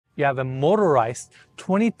You have a motorized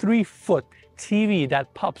 23-foot TV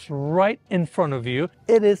that pops right in front of you.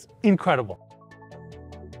 It is incredible.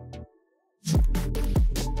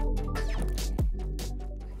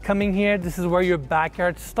 Coming here, this is where your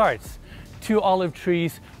backyard starts. 2 olive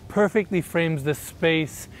trees perfectly frames the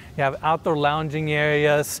space. You have outdoor lounging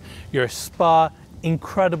areas, your spa,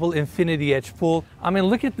 incredible infinity edge pool. I mean,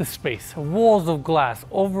 look at the space. Walls of glass,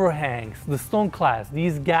 overhangs, the stone glass,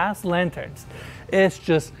 these gas lanterns. It's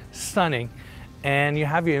just stunning. And you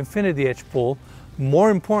have your infinity edge pool.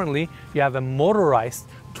 More importantly, you have a motorized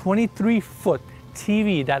 23-foot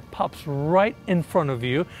TV that pops right in front of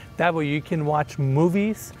you. That way you can watch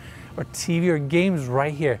movies or TV or games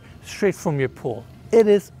right here, straight from your pool. It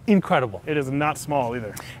is incredible. It is not small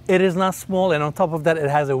either. It is not small, and on top of that, it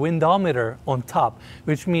has a windometer on top,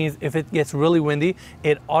 which means if it gets really windy,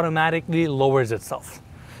 it automatically lowers itself.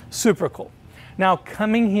 Super cool. Now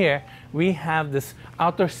coming here, we have this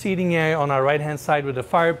outdoor seating area on our right-hand side with a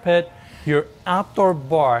fire pit, your outdoor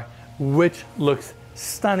bar, which looks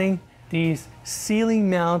stunning. These ceiling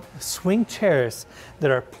mount swing chairs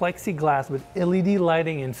that are plexiglass with LED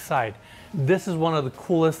lighting inside. This is one of the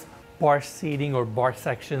coolest bar seating or bar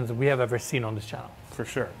sections we have ever seen on this channel. For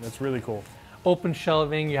sure, that's really cool. Open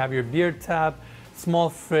shelving, you have your beer tap, small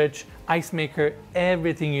fridge, ice maker,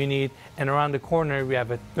 everything you need. And around the corner, we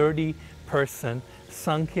have a 30-person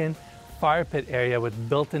sunken fire pit area with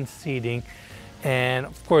built-in seating. And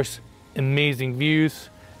of course, amazing views.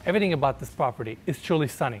 Everything about this property is truly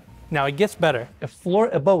stunning. Now it gets better. A floor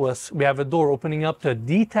above us, we have a door opening up to a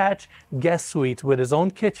detached guest suite with its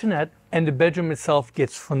own kitchenette, and the bedroom itself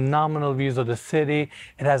gets phenomenal views of the city.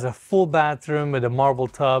 It has a full bathroom with a marble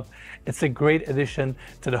tub. It's a great addition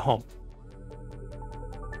to the home.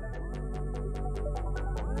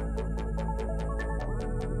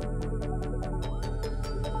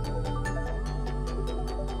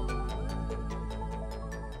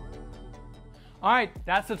 All right,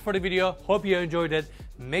 that's it for the video. Hope you enjoyed it.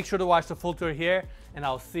 Make sure to watch the full tour here, and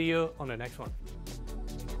I'll see you on the next one.